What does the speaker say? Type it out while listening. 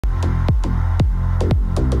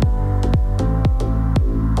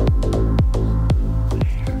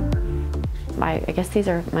I guess these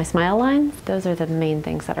are my smile lines. Those are the main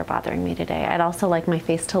things that are bothering me today. I'd also like my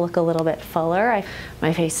face to look a little bit fuller.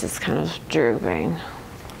 My face is kind of drooping.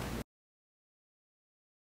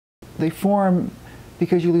 They form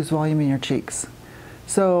because you lose volume in your cheeks.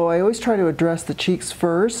 So I always try to address the cheeks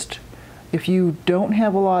first. If you don't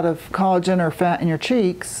have a lot of collagen or fat in your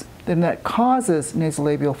cheeks, then that causes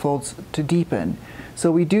nasolabial folds to deepen.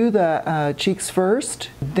 So we do the cheeks first,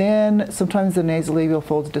 then sometimes the nasolabial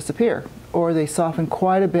folds disappear, or they soften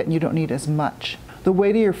quite a bit and you don't need as much. The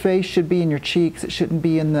weight of your face should be in your cheeks, it shouldn't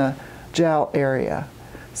be in the jowl area.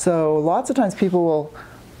 So lots of times people will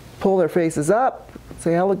pull their faces up,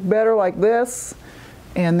 say, I look better like this,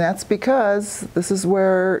 and that's because this is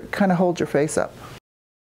where it kind of holds your face up.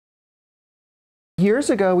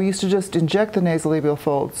 Years ago, we used to just inject the nasolabial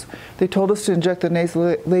folds. They told us to inject the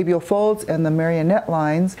nasolabial folds and the marionette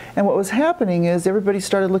lines, and what was happening is everybody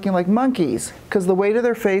started looking like monkeys because the weight of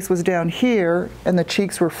their face was down here and the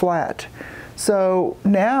cheeks were flat. So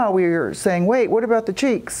now we're saying, wait, what about the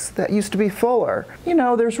cheeks? That used to be fuller. You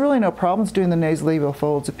know, there's really no problems doing the nasolabial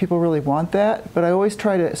folds if people really want that, but I always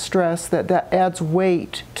try to stress that that adds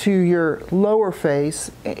weight to your lower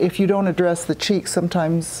face. If you don't address the cheeks,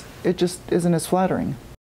 sometimes it just isn't as flattering.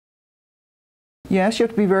 Yes, you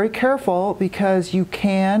have to be very careful because you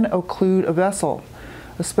can occlude a vessel,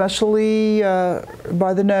 especially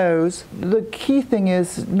by the nose. The key thing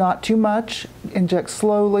is not too much, inject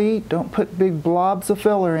slowly, don't put big blobs of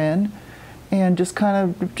filler in, and just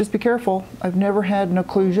be careful. I've never had an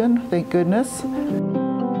occlusion, thank goodness.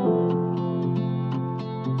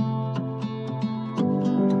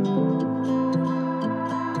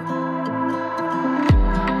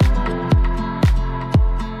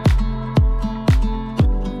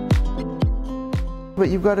 But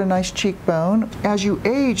you've got a nice cheekbone. As you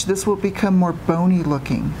age, this will become more bony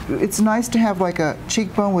looking. It's nice to have like a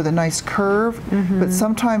cheekbone with a nice curve, but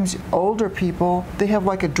sometimes older people, they have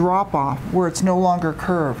like a drop off where it's no longer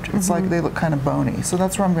curved. It's like they look kind of bony. So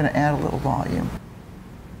that's where I'm going to add a little volume.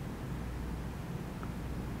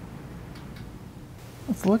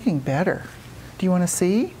 It's looking better. Do you want to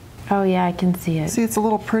see? Oh yeah, I can see it. See, it's a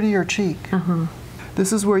little prettier cheek.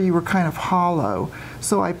 This is where you were kind of hollow.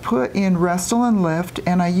 So I put in Restylane Lift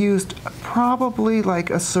and I used probably like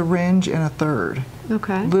a syringe and a third.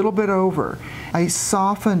 Okay. A little bit over. I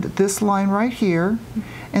softened this line right here,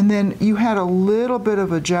 and then you had a little bit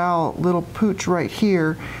of a jowl, little pooch right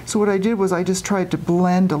here. So what I did was I just tried to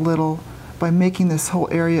blend a little by making this whole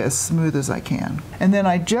area as smooth as I can. And then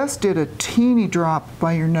I just did a teeny drop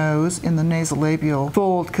by your nose in the nasolabial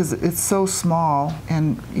fold because it's so small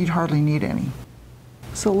and you'd hardly need any.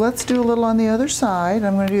 So let's do a little on the other side.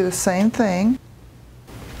 I'm going to do the same thing.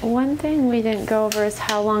 One thing we didn't go over is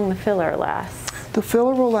how long the filler lasts. The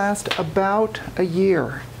filler will last about a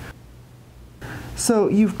year. So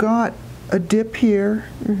you've got a dip here,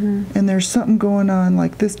 and there's something going on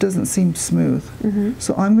like this doesn't seem smooth.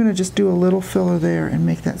 So I'm going to just do a little filler there and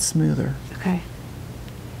make that smoother. Okay.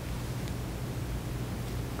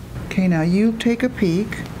 Okay, now you take a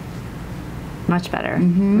peek. Much better.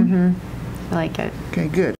 I like it. Okay,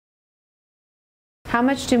 good. How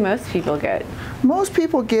much do most people get? Most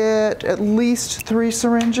people get at least 3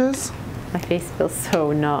 syringes. My face feels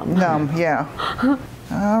so numb. Numb, yeah.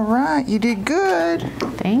 All right, you did good.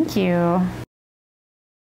 Thank you.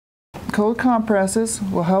 Cold compresses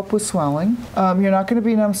will help with swelling. You're not going to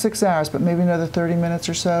be numb 6 hours, but maybe another 30 minutes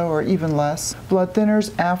or so, or even less. Blood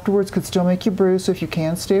thinners afterwards could still make you bruise, so if you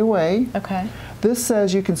can, stay away. Okay. This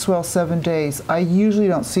says you can swell 7 days. I usually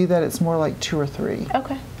don't see that. It's more like 2 or 3.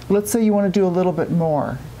 Okay. Let's say you want to do a little bit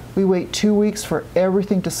more. We wait 2 weeks for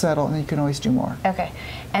everything to settle, and then you can always do more. Okay.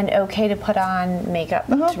 And okay to put on makeup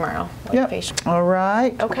tomorrow? Like facial. All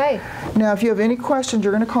right. Okay. Now, if you have any questions,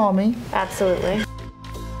 you're going to call me. Absolutely.